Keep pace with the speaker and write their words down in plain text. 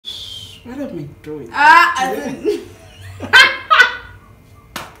I don't make drawings.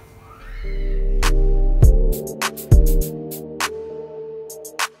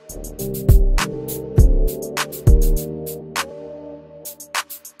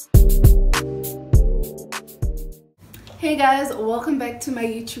 Hey guys, welcome back to my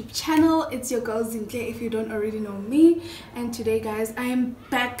YouTube channel. It's your girl Zintle if you don't already know me, and today guys I am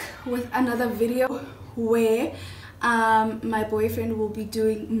back with another video where my boyfriend will be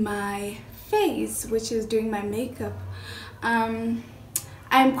doing my face, which is doing my makeup. I'm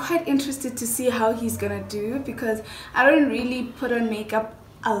quite interested to see how he's gonna do because I don't really put on makeup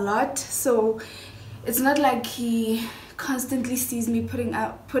a lot, so it's not like he constantly sees me putting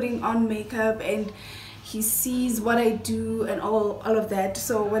on makeup and he sees what I do and all of that.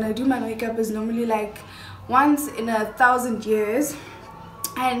 So when I do my makeup is normally like once in 1,000 years,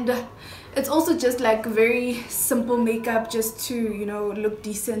 and it's also just like very simple makeup just to, you know, look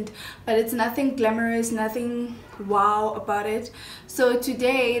decent, but it's nothing glamorous, nothing wow about it. So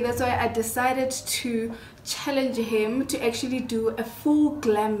today that's why I decided to challenge him to actually do a full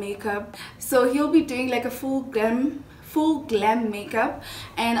glam makeup. So he'll be doing like a full glam makeup,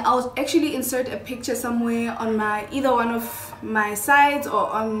 and I'll actually insert a picture somewhere on my either one of my sides or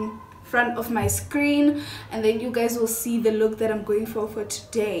on front of my screen, and then you guys will see the look that I'm going for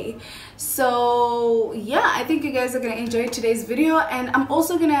today. So yeah, I think you guys are gonna enjoy today's video, and I'm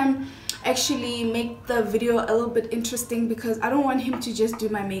also gonna actually make the video a little bit interesting because I don't want him to just do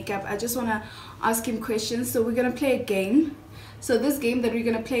my makeup. I just want to ask him questions. So we're gonna play a game. So this game that we're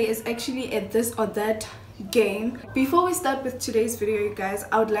gonna play is actually a this or that game. Before we start with today's video, you guys,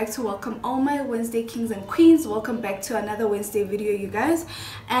 I would like to welcome all my Wednesday kings and queens. Welcome back to another Wednesday video, you guys.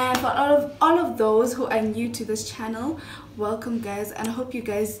 And for all of those who are new to this channel, welcome guys, and I hope you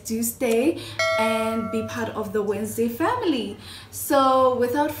guys do stay and be part of the Wednesday family. So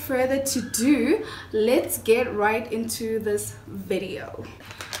without further ado, let's get right into this video.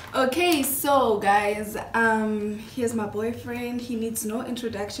 Okay, so guys, here's my boyfriend. He needs no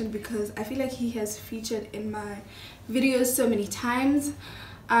introduction because I feel like he has featured in my videos so many times.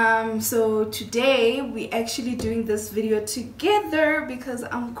 So today we actually doing this video together because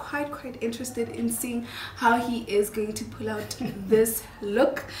I'm quite interested in seeing how he is going to pull out this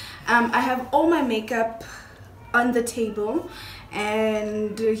look. I have all my makeup on the table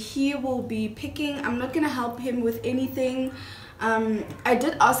and he will be picking. I'm not gonna help him with anything. I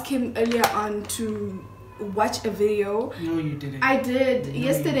did ask him earlier on to watch a video. No, you didn't. I did. No,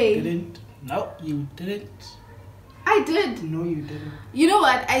 yesterday. You didn't. No, you didn't. I did. No, you didn't. You know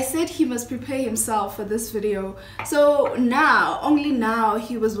what? I said he must prepare himself for this video. So now, only now,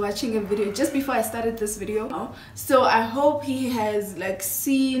 he was watching a video just before I started this video. So I hope he has like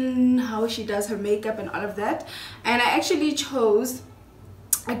seen how she does her makeup and all of that. And I actually chose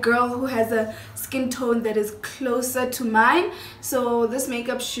a girl who has a skin tone that is closer to mine, so this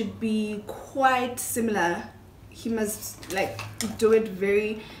makeup should be quite similar. He must like do it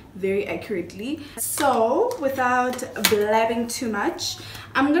very accurately. So without blabbing too much,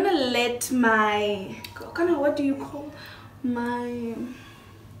 I'm gonna let my what do you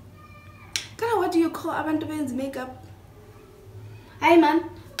call abantu benza makeup? Hi man.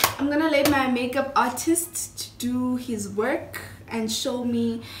 I'm gonna let my makeup artist do his work and show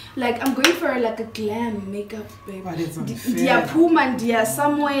me, like, I'm going for like a glam makeup, babe. But it's Dia Puma, dia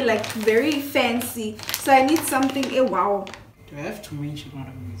somewhere like very fancy. So I need something. Wow. Do I have to mention what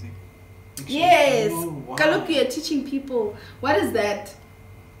I'm using? Actually, yes. wow. Look, you're teaching people. What is that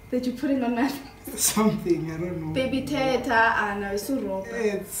you're putting on my face? Something, I don't know. Baby teta and it's,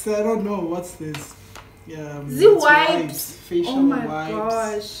 I don't know, what's this? Yeah, the wipes. Facial oh my wipes.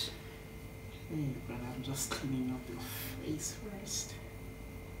 Gosh. Hey, but I'm just cleaning up your face first.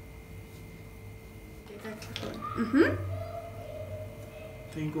 I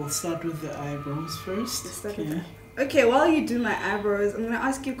think we'll start with the eyebrows first. Okay, while you do my eyebrows, I'm gonna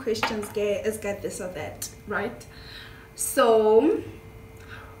ask you questions, gay. It's got this or that, right? So,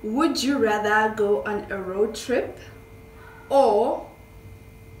 would you rather go on a road trip, or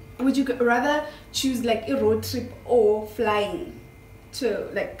would you rather choose like a road trip or flying to,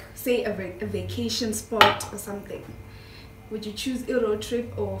 like, say a vacation spot or something? Would you choose a road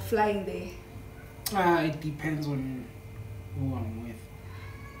trip or flying there? It depends on who I'm with.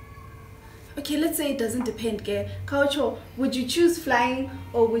 Okay, let's say it doesn't depend, gay. Kaucho, would you choose flying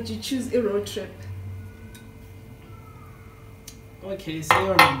or would you choose a road trip? Okay, say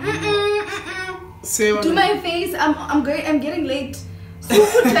on. Say on. Do my face. I'm getting late.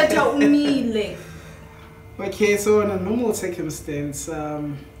 Okay, so in a normal circumstance,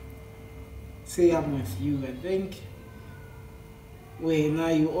 say I'm with you, I think Wait, now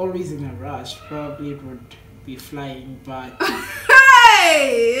you're always in a rush. Probably it would be flying, but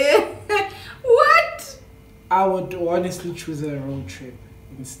Hey! What? I would honestly choose a road trip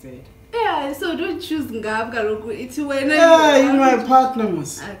instead. Yeah, so don't choose Ngab Garoku. It's when Yeah, you're my partner,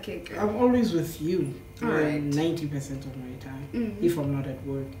 Mus. Okay, good. I'm always with you. Alright. 90% of my time, if I'm not at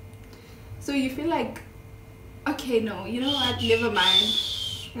work. So you feel like, okay, no, you know what? Never mind.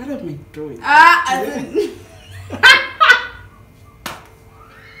 What am I doing?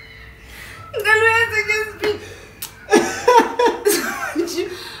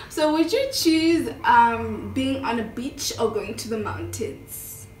 So would you choose being on a beach or going to the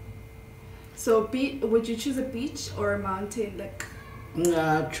mountains? So would you choose a beach or a mountain? Like,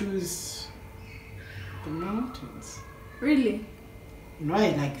 choose the mountains. Really? You know I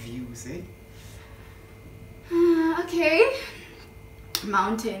like views, eh? Okay.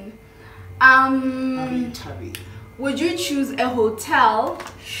 Mountain. Tubby. Would you choose a hotel?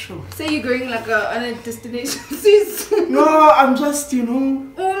 Sure. Say you're going like on a destination. No, I'm just, you know.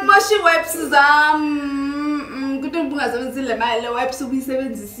 I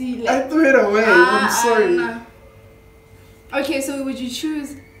threw it away. I'm sorry. Okay, so would you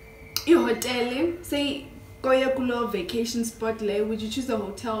choose your hotel? Say Goya Kulo vacation spot le, would you choose a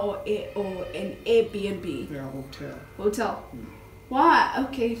hotel or an Airbnb? Yeah, hotel. Hotel. Why?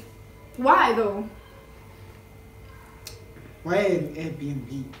 Okay. Why though? Why an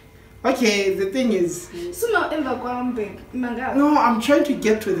Airbnb? Okay, the thing is. No, I'm trying to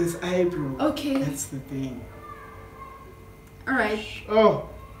get to this eyebrow. Okay. That's the thing. Alright. Oh.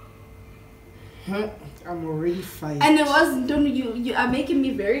 I'm already fired. And it was, don't you are making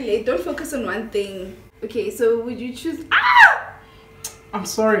me very late. Don't focus on one thing. Okay, so would you choose? I'm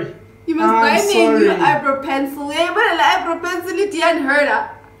sorry. You must buy me a new eyebrow pencil. Yeah, but an eyebrow pencil it didn't hurt.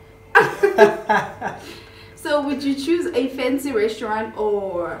 So would you choose a fancy restaurant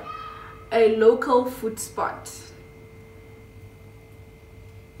or a local food spot?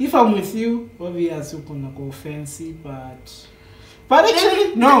 If I'm with you, obviously you're gonna go fancy, but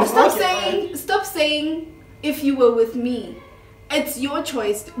actually no. Stop saying if you were with me. It's your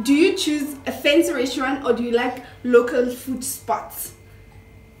choice. Do you choose a fancy restaurant or do you like local food spots?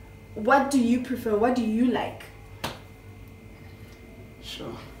 What do you prefer? What do you like?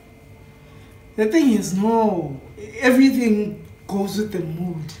 Sure. The thing is, no, everything goes with the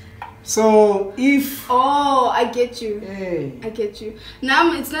mood. So if I get you. Hey. I get you.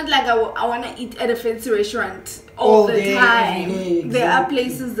 Now it's not like I want to eat at a fancy restaurant all the time. Exactly. There are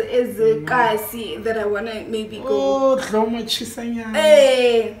places that I want to maybe go. Oh, Chisanya.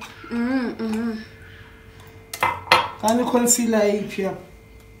 Hey. Can you concealer here?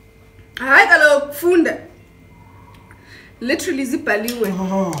 Hayi kaloku funda. Literally zibhaliwe.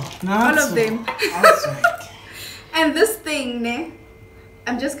 All of them. And this thing, ne?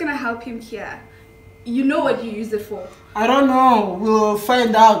 I'm just gonna help him here. You know what you use it for? I don't know. We'll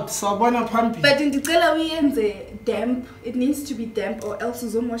find out. So I wanna pump it. But in the damp, it needs to be damp or else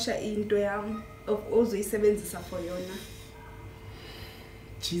uzomosha into yam of ozoyisebenzisa for yona.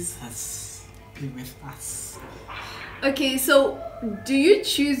 Jesus be with us. Okay, so do you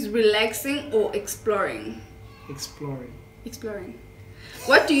choose relaxing or exploring? Exploring. Exploring.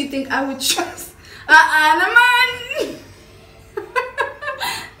 What do you think I would choose? Naman.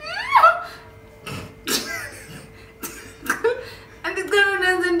 And it's gonna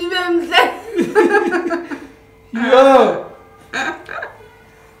Yo!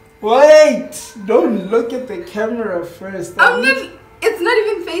 Wait! Don't look at the camera first. It's not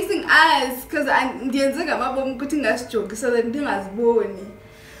even facing us because I'm putting us joke so that thing.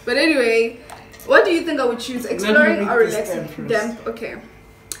 But anyway, what do you think I would choose? Exploring or relaxing? Damp. Okay.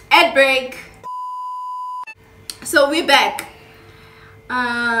 Ad break. So we're back.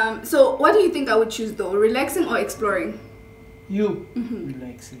 So what do you think I would choose though? Relaxing or exploring? You.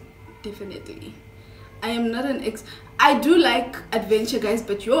 Relaxing. Definitely. I am not an I do like adventure, guys,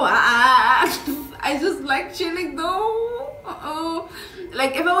 but I just like chilling though.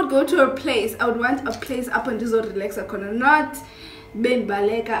 Like if I would go to a place, I would want a place up and just relax a corner, not ben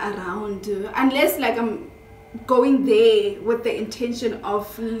balega around. Unless like I'm going there with the intention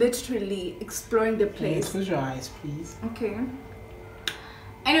of literally exploring the place. Close your eyes, please. Okay.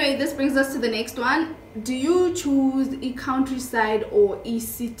 Anyway, this brings us to the next one. Do you choose a countryside or a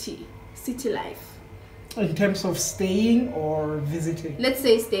city life? In terms of staying or visiting? Let's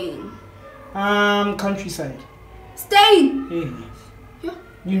say staying. Countryside. Staying? Yeah.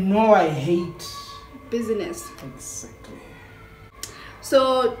 You know I hate business. Exactly.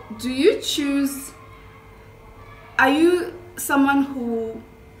 So, do you choose... Are you someone who...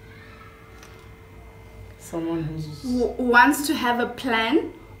 Someone who's... who wants to have a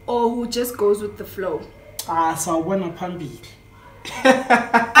plan or who just goes with the flow. So when a pambi.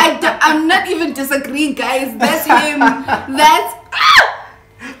 I'm not even disagreeing, guys. That's him. That's...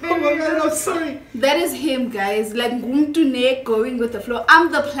 Oh my god, I'm sorry. That is him, guys. Like, going with the flow.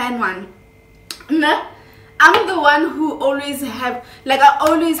 I'm the plan one. Nah? I'm the one who always have, like, I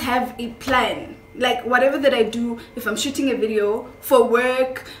always have a plan. Like, whatever that I do, if I'm shooting a video for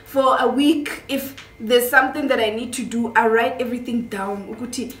work, for a week, if there's something that I need to do, I write everything down.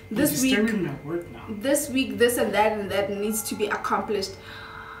 Ukuti, this week, this and that needs to be accomplished.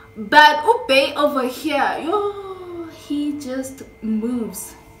 But Ube over here, yo, he just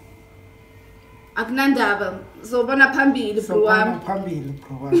moves. Akunandaba. So bona phambili bro wami.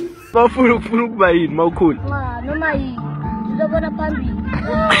 Bafuna ukuba yini mawukhulu? Noma yini. Ngizobona phambili.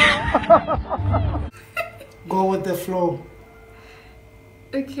 Go with the flow.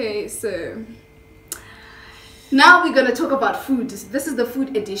 Okay, so now we're gonna talk about food. This is the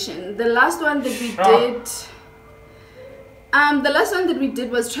food edition. The last one that we did, the last one that we did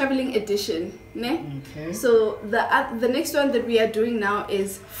was traveling edition. Ne? Okay. So the next one that we are doing now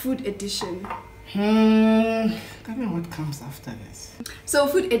is food edition. I don't know what comes after this. So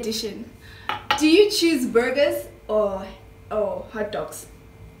food edition. Do you choose burgers or hot dogs?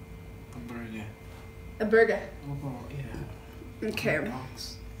 A burger. A burger. Oh, yeah. Okay. Hot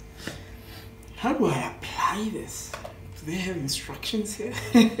dogs. How do I apply this? Do they have instructions here?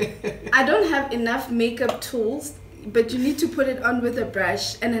 I don't have enough makeup tools, but you need to put it on with a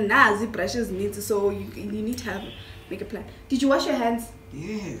brush, and a nazi brushes need to, so you need to have make a plan. Did you wash your hands?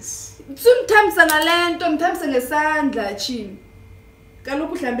 Yes. Sometimes angalento, sometimes ngesandla chin.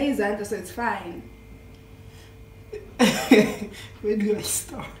 Kaloku uhlambe izandla, so it's fine. Where do I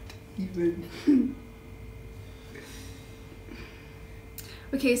start? Even.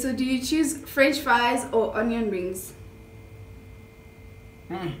 Okay, so do you choose French fries or onion rings?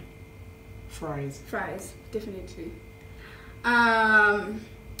 Fries. Fries, definitely.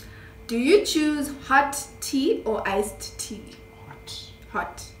 Do you choose hot tea or iced tea? Hot.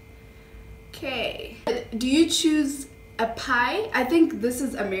 Hot. Okay. Do you choose a pie? I think this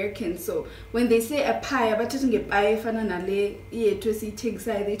is American, so when they say a pie, they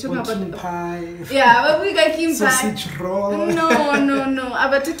talking about pie. Yeah, but we got Kim pie. Sausage roll. No.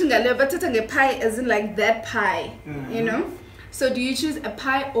 But talking pie as in like that pie, you know? So do you choose a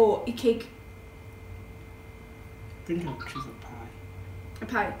pie or a cake? I think I'll choose a pie. A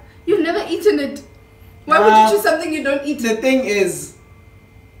pie. You've never eaten it. Why would you choose something you don't eat? The thing is,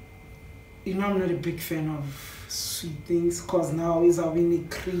 you know, I'm not a big fan of sweet things because now is our winning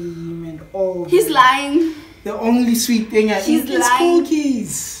cream and all. He's lying. The only sweet thing I eat is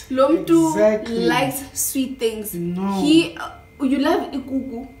cookies. Lomtu Exactly. likes sweet things. No. You love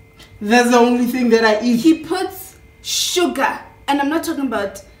ikuku. That's the only thing that I eat. He puts sugar, and I'm not talking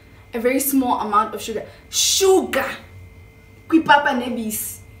about a very small amount of sugar. Sugar. Kui papa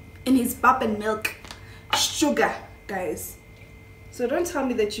nebis in his pap and milk. Sugar, guys. So don't tell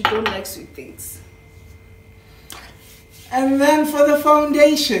me that you don't like sweet things. And then for the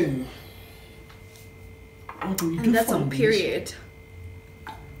foundation. What do we do? And that's on period.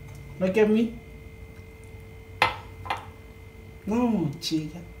 Look at me. No,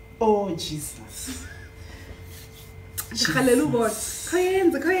 Chica. Oh, Jesus. I'm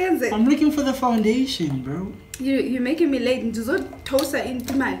looking for the foundation, bro. You're making me late. And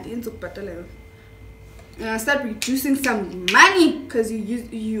I start reducing some money because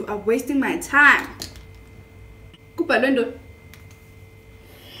you are wasting my time. Kupalendo.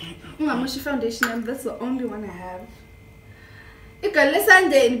 Foundation, and that's the only one I have. Ikale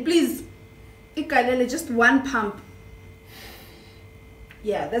Sunday, please. Ikale just one pump.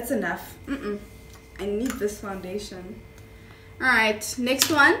 Yeah, that's enough. I need this foundation. Alright,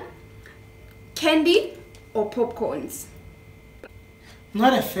 next one. Candy or popcorns?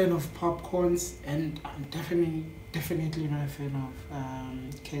 Not a fan of popcorns, and I'm definitely not a fan of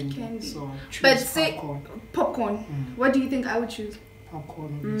candy. So I choose but say popcorn. Popcorn. What do you think I would choose?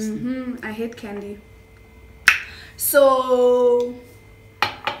 Popcorn, obviously. I hate candy. So,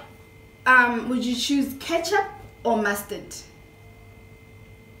 would you choose ketchup or mustard?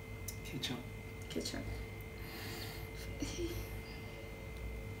 Ketchup. Ketchup.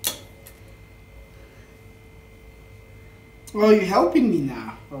 Oh, you're helping me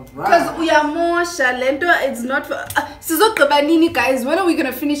now. Because we are more Shalento, it's not for Sizokabanini, guys. When are we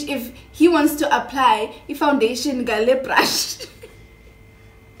gonna finish if he wants to apply a foundation gale brush?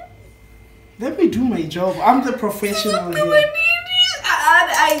 Let me do my job. I'm the professional here.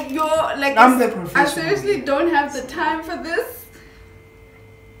 I'm the professional. I seriously don't have the time for this.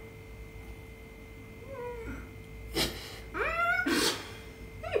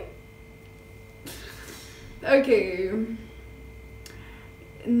 Okay.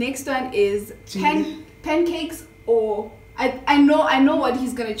 Next one is pancakes or I know what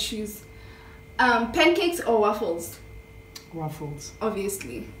he's gonna choose. Pancakes or waffles? Waffles.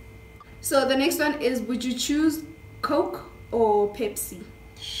 Obviously. So the next one is, would you choose Coke or Pepsi?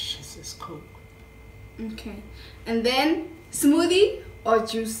 Jesus, Coke. Okay. And then smoothie or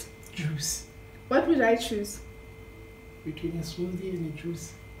juice? Juice. What would I choose? Between a smoothie and a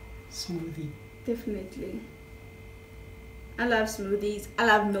juice. Smoothie. Definitely. I love smoothies. I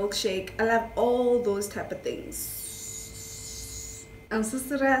love milkshake. I love all those type of things. I'm so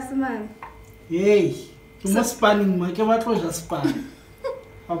serious, man. Yay. You must spanning, my closure span.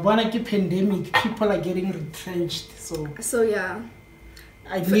 I want to pandemic. People are getting retrenched. So yeah.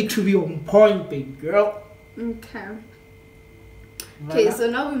 I need to be on point, baby girl. Okay. Okay, so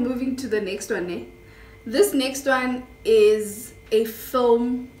now we're moving to the next one. Eh? This next one is a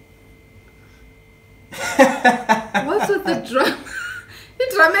film. What's with the drum? The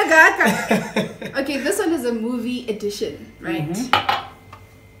drama gaga. Okay, this one is a movie edition, right?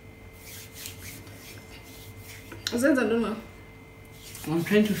 I don't know. I'm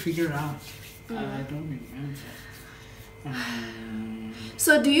trying to figure out. I don't remember.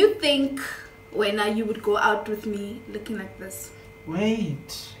 So, do you think when you would go out with me looking like this?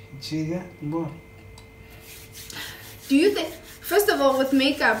 Wait, Jiga, what? Do you think, first of all, with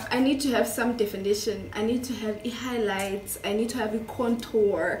makeup, I need to have some definition. I need to have highlights. I need to have a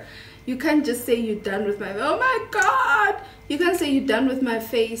contour. You can't just say you're done with my, oh my God. You can't say you're done with my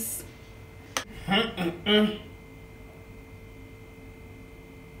face.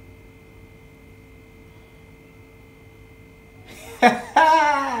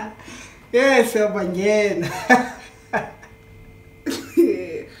 Yes, again.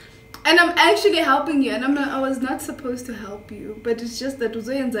 And I'm actually helping you, and I was not supposed to help you, but it's just that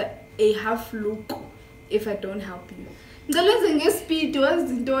uzoyenza a half look if I don't help you. Ngalezo ngespeed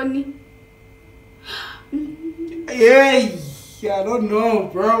wazintoni. Yay! I don't know,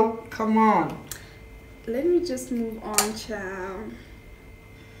 bro. Come on. Let me just move on, child.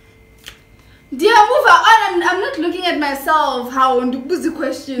 Dear, move on. I'm not looking at myself. How on the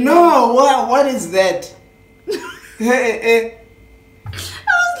question? No, what is that? I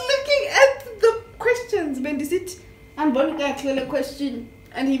was looking at the questions. When is it? I'm going to clear a question,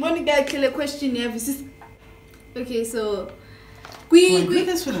 and he want to clear a question. Yeah, okay, so we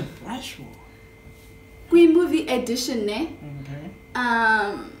this with a brush. We movie edition, ne? Okay.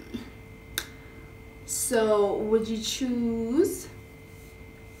 So would you choose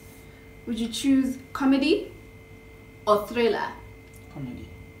comedy or thriller?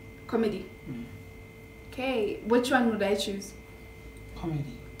 Comedy. Okay, which one would I choose?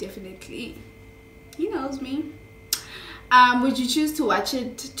 Comedy. Definitely. He knows me. Would you choose to watch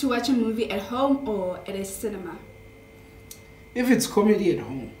a movie at home or at a cinema? If it's comedy at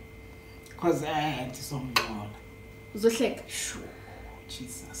home, because I had some more. Sure.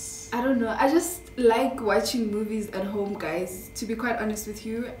 Jesus. I don't know. I just like watching movies at home, guys. To be quite honest with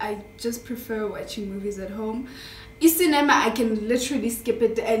you, I just prefer watching movies at home. In cinema, I can literally skip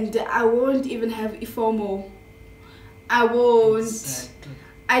it, and I won't even have FOMO. I won't. Exactly.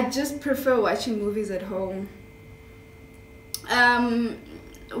 I just prefer watching movies at home.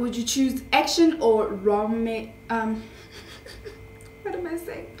 Would you choose action or romance? What am I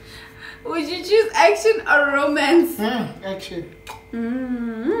saying? Would you choose action or romance? Action.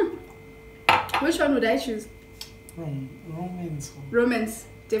 Which one would I choose? Romance. Romance,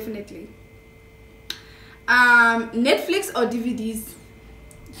 definitely. Netflix or DVDs?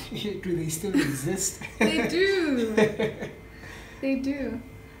 Do they still exist? They do. They do.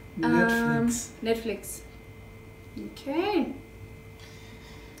 Netflix. Okay.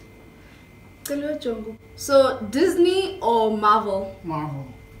 So Disney or Marvel?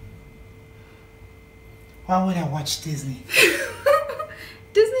 Marvel. Why would I watch Disney?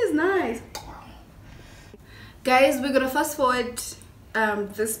 Disney is nice. Guys, we're gonna fast forward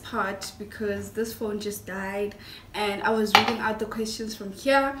this part because this phone just died and I was reading out the questions from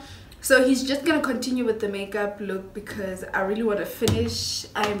here. So he's just gonna continue with the makeup look because I really want to finish.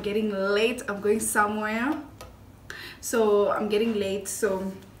 I am getting late. I'm going somewhere, so I'm getting late.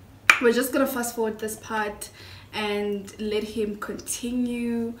 So we're just gonna fast forward this part and let him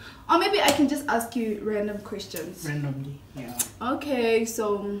continue, or maybe I can just ask you random questions Randomly, yeah. Okay,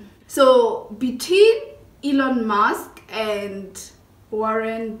 so between Elon Musk and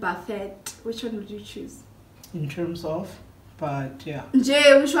Warren Buffett, which one would you choose? In terms of, but yeah.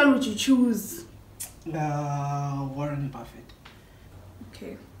 Jay, which one would you choose? Warren Buffett.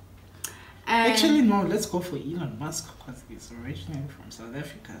 Okay. And actually, no, let's go for Elon Musk because he's originally from South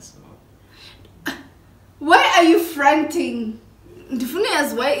Africa, so. What? Why are you fronting? The funny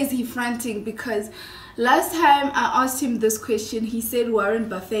is, why is he fronting? Because last time I asked him this question, he said Warren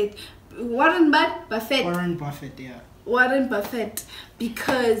Buffett. Warren Buffett. Warren Buffett, yeah. Warren Buffett,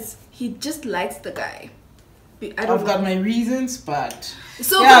 because he just likes the guy. I've got my reasons, but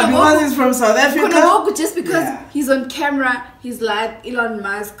so yeah, because he's from South Africa. Just because he's on camera, he's like Elon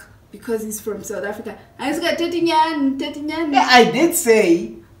Musk because he's from South Africa. And he's got 13 years. Yeah, I did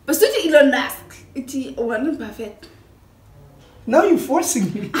say. But so to Elon Musk, it's Warren Buffett. Now you're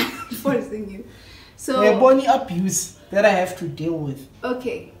forcing me. I'm forcing you. So a bony abuse that I have to deal with.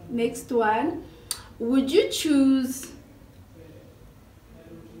 Okay, next one. Would you choose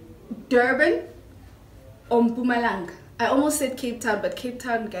Durban or Mpumalanga? I almost said Cape Town, but Cape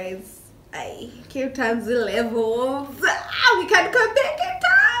Town, guys, Cape Town's the level. We can't compare Cape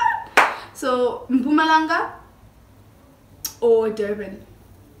Town. So Mpumalanga or Durban?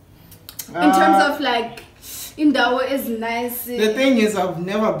 In terms of like, Indawo is nice. The thing is, I've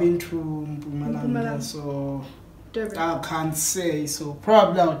never been to Mpumalanga, so Durban. I can't say. So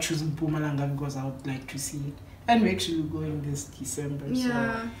probably I'll choose Mpumalanga because I would like to see it. And we're actually going this December.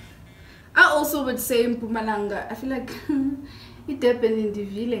 Yeah. So. I also would say Mpumalanga. I feel like it happened in the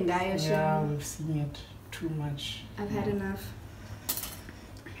feeling. Yeah, we've seen it too much. I've had enough.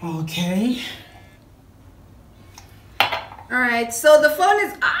 Okay. Alright, so the phone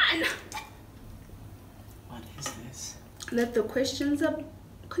is on. What is this? Let the questions up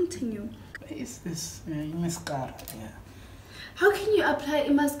continue. What is this? Mascara, yeah. How can you apply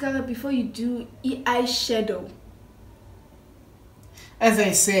mascara before you do eyeshadow? As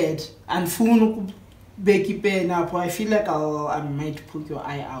I said, I feel like I might put your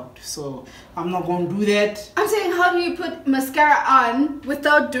eye out, so I'm not going to do that. I'm saying, how do you put mascara on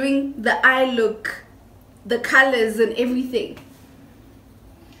without doing the eye look, the colors and everything?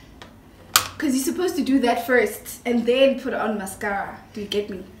 Because you're supposed to do that first and then put on mascara. Do you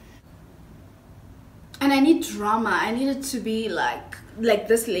get me? And I need drama. I need it to be like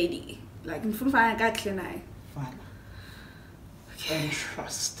this lady. Like in front of my and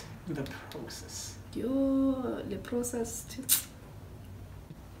trust the process. Yo, the process too.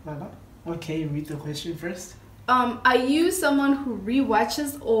 Okay, read the question first. Are you someone who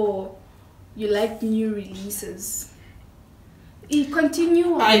rewatches or you like new releases? You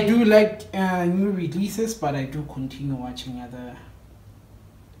continue. I do like new releases, but I do continue watching other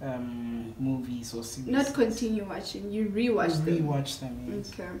movies or series. Not continue watching. You rewatch them. Rewatch them.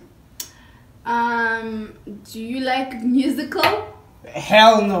 Yes. Okay. Do you like musical?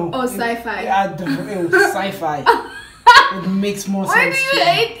 Hell no. Or sci-fi? Sci-fi. It makes more sense. Why do you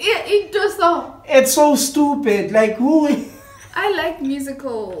hate it? Does so? It's so stupid. Like who? I like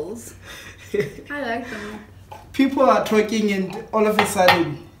musicals. I like them. People are talking and all of a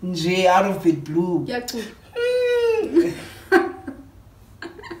sudden, J out of the blue. Yeah, cool.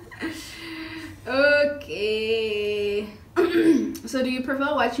 Okay. So do you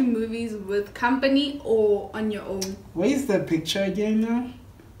prefer watching movies with company or on your own? Where's the picture again now?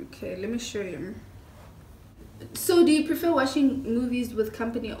 Okay, let me show you. So do you prefer watching movies with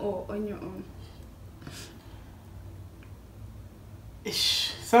company or on your own?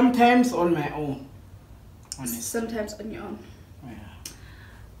 Sometimes on my own. Honestly. Sometimes on your own.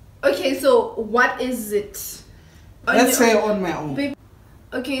 Yeah. Okay, so what is it? Let's say on my own.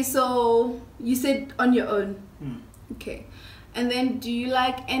 Okay, so you said on your own. Okay. And then do you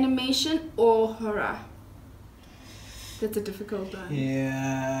like animation or horror? That's a difficult one.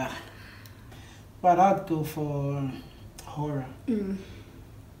 Yeah. But I'd go for horror.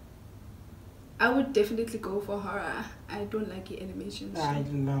 I would definitely go for horror. I don't like animation. So. I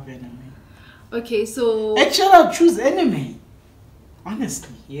love anime. Okay, so... Actually, I'll choose anime.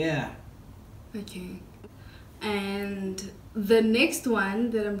 Honestly, yeah. Okay. And the next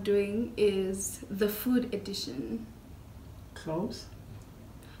one that I'm doing is the food edition. Close?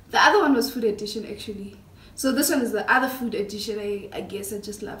 The other one was food edition, actually. So this one is the other food edition. I guess I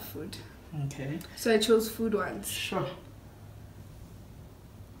just love food. Okay. So I chose food ones. Sure.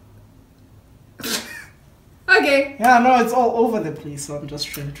 Okay. Yeah, no, it's all over the place, so I'm just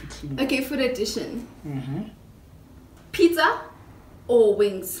trying to clean. Okay, food edition. Pizza or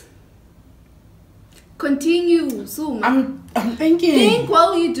wings? Continue soon. I'm thinking. Think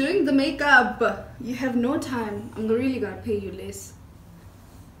while you're doing the makeup. You have no time. I'm really gonna pay you less.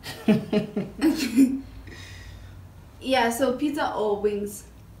 Yeah, so pizza or wings?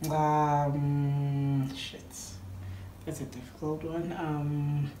 Shit. That's a difficult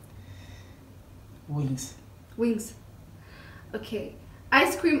one. Wings. Wings. Okay.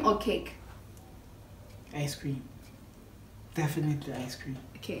 Ice cream or cake? Ice cream. Definitely ice cream.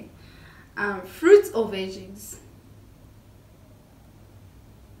 Okay. Fruits or veggies?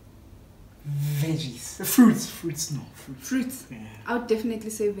 Veggies. Fruits, no. Fruits. Yeah. I would definitely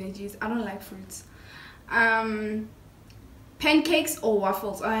say veggies. I don't like fruits. Pancakes or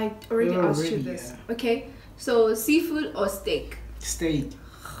waffles? I already asked you this. Yeah. Okay. So seafood or steak? Steak.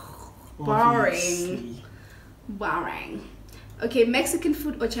 Boring. Obviously. Boring. Okay, Mexican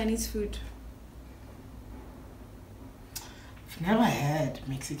food or Chinese food? I've never had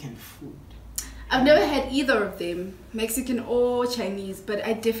Mexican food. I've never had either of them, Mexican or Chinese, but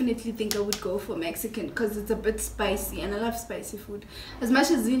I definitely think I would go for Mexican because it's a bit spicy and I love spicy food. As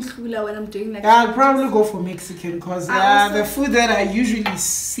much as Zintle when I'm doing like... I'll probably go for Mexican because the food that I usually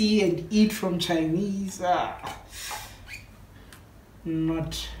see and eat from Chinese,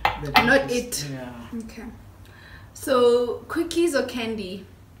 not it. Yeah. Okay. So, cookies or candy?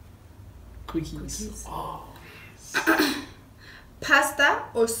 Cookies. Oh. Pasta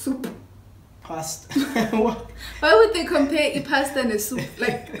or soup? Pasta. What? Why would they compare pasta and a soup?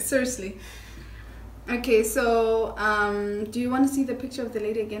 Like, seriously. Okay, so, do you want to see the picture of the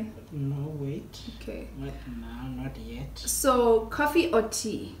lady again? No, wait. Okay. Not now, not yet. So, coffee or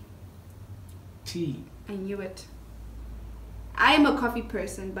tea? Tea. I knew it. I am a coffee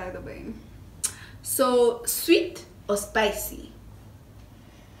person, by the way. So, sweet or spicy?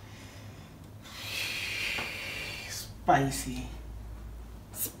 Spicy.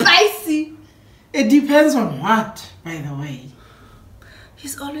 Spicy! It depends on what, by the way.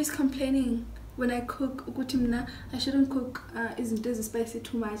 He's always complaining when I cook. I shouldn't cook isn't spicy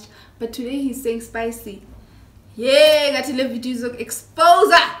too much. But today he's saying spicy. Yeah, got to live videos of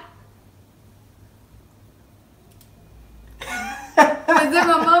exposure.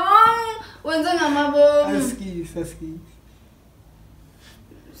 Aski.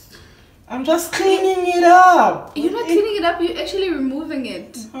 I'm just cleaning it up. You're not cleaning it up, you're actually removing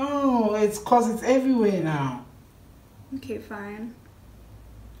it. Oh, it's cause it's everywhere now. Okay, fine.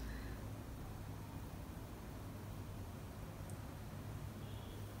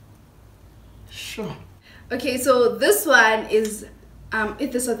 Sure. Okay, so this one is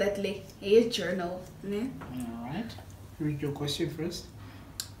it this or that lay a journal. Ne? Alright. Read your question first.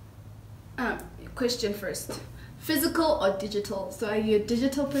 Question first. Physical or digital? So are you a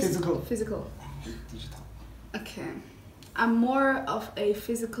digital person? Physical. I hate digital. Okay. I'm more of a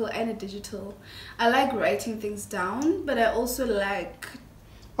physical and a digital. I like writing things down, but I also like...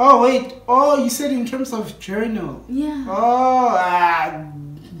 Oh, wait. Oh, you said in terms of journal. Yeah. Oh,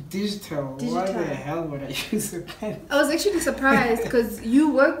 digital. Why the hell would I use a pen? I was actually surprised because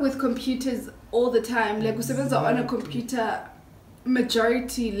you work with computers all the time. Like, exactly. On a computer,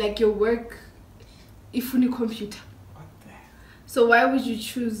 majority, like your work, if on a computer. What the hell? So why would you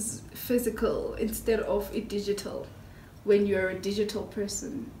choose physical instead of a digital when you're a digital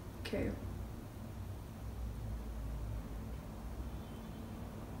person? Okay.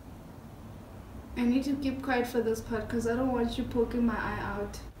 I need to keep quiet for this part because I don't want you poking my eye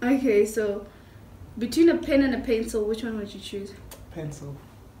out. Okay, so between a pen and a pencil, which one would you choose? Pencil.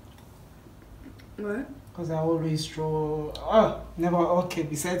 What? Because I always draw. Oh, never. Okay,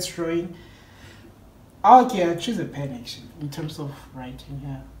 besides drawing. Okay, I choose a pen actually in terms of writing.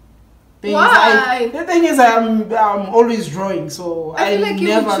 Yeah. Why? The thing is, I'm always drawing, so I feel like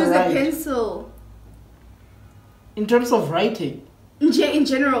you would choose write. a pencil. In terms of writing. In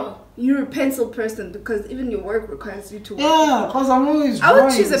general, you're a pencil person because even your work requires you to work. Yeah, because I'm always drawing. I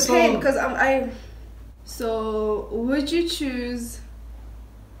would choose a pen because I. So, would you choose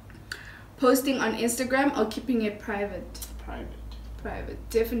posting on Instagram or keeping it private? Private.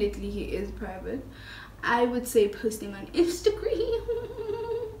 Definitely, he is private. I would say posting on Instagram.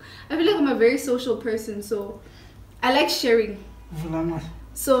 I feel like I'm a very social person, so I like sharing.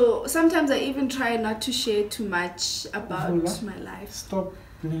 So sometimes I even try not to share too much about my life. Stop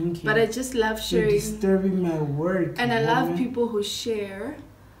blinking. But I just love sharing. You're disturbing my work. And I love people who share.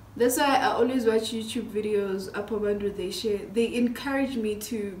 That's why I always watch YouTube videos where they share. They encourage me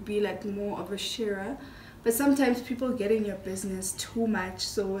to be like more of a sharer. But sometimes people get in your business too much.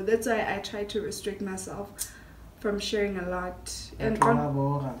 So that's why I try to restrict myself from sharing a lot. And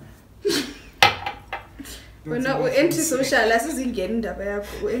we're anti-social.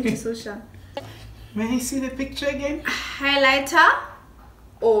 We're anti-social. May I see the picture again? Highlighter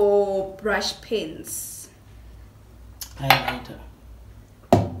or brush pens? Highlighter.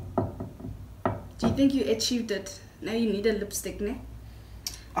 Do you think you achieved it? Now you need a lipstick, ne?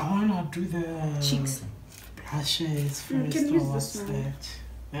 I wanna do the cheeks. Blushes first. Can use this one. that?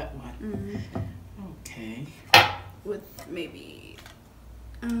 That one. Okay. With maybe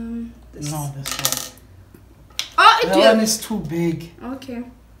this. No, this one. Oh, that one is too big. Okay.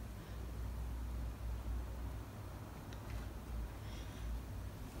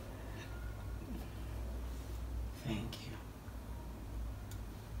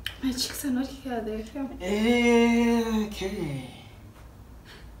 My cheeks are not here, they're here. Okay.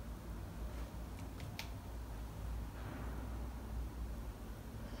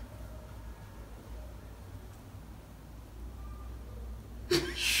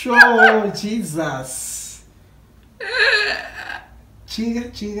 Sure, Jesus.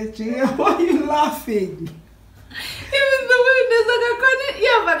 Chiga, why are you laughing? Even the windows are going,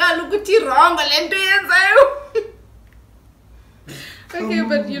 yeah, but I look at you wrong. Okay,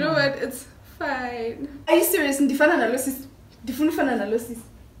 but you know what? It's fine. Are you serious? Different analysis.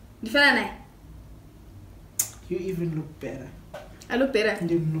 You even look better. I look better.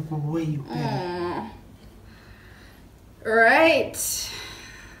 You look way better. Right.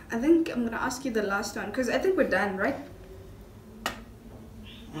 I think I'm gonna ask you the last one because I think we're done, right?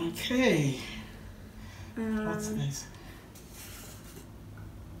 Okay. What's this?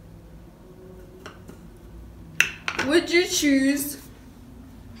 Would you choose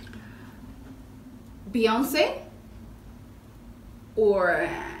Beyonce or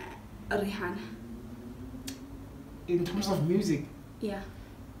Rihanna? In terms of music? Yeah.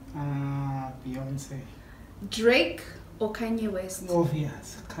 Beyonce. Drake or Kanye West?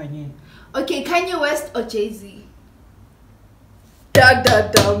 Obvious, Kanye. Okay, Kanye West or Jay-Z? Da da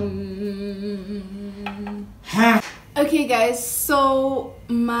dum. Okay guys, so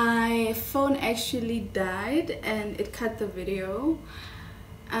my phone actually died and it cut the video.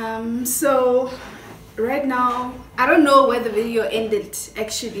 So right now I don't know where the video ended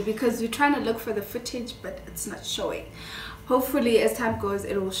actually because we're trying to look for the footage but it's not showing. Hopefully as time goes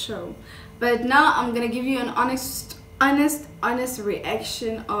it will show. But now I'm gonna give you an honest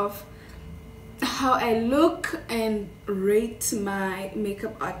reaction of how I look and rate my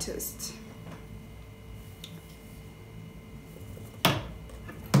makeup artist.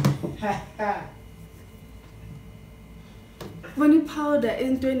 Bunny powder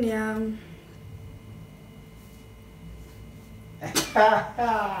into yam.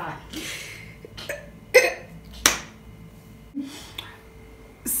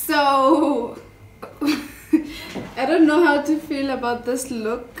 So I don't know how to feel about this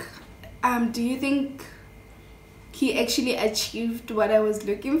look. Do you think he actually achieved what I was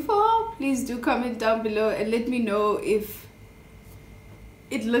looking for? Please do comment down below and let me know if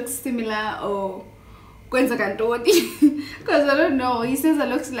it looks similar or because I don't know. He says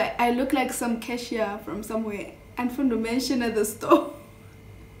I look like some cashier from somewhere and from the mention at the store.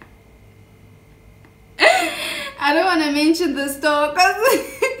 I don't want to mention the store because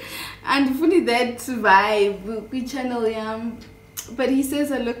and funny that vibe we channel but he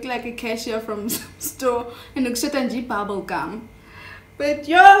says I look like a cashier from some store and looks at and bubble gum. But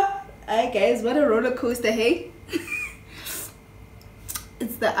yeah, hi guys, what a roller coaster, hey.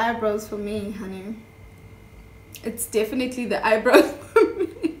 It's the eyebrows for me, honey. It's definitely the eyebrows for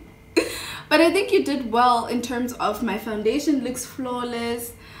me. But I think you did well in terms of my foundation looks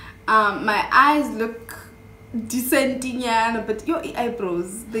flawless. My eyes look decent, but your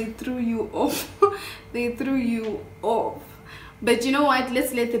eyebrows, they threw you off. They threw you off. But you know what,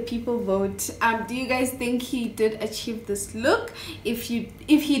 let's let the people vote. Do you guys think he did achieve this look? If he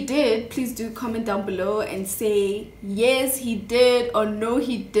did, please do comment down below and say yes he did or no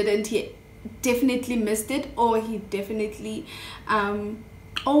he didn't. He definitely missed it or he definitely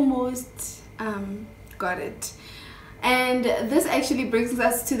almost got it. And this actually brings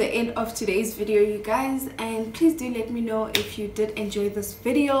us to the end of today's video, you guys, and please do let me know if you did enjoy this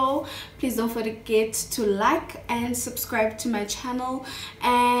video. Please don't forget to like and subscribe to my channel.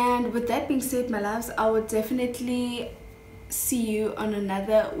 And with that being said, my loves, I will definitely see you on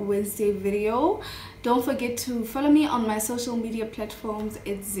another Wednesday video. Don't forget to follow me on my social media platforms.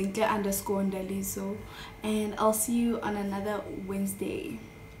 It's Zintle_Ndaliso, and I'll see you on another Wednesday.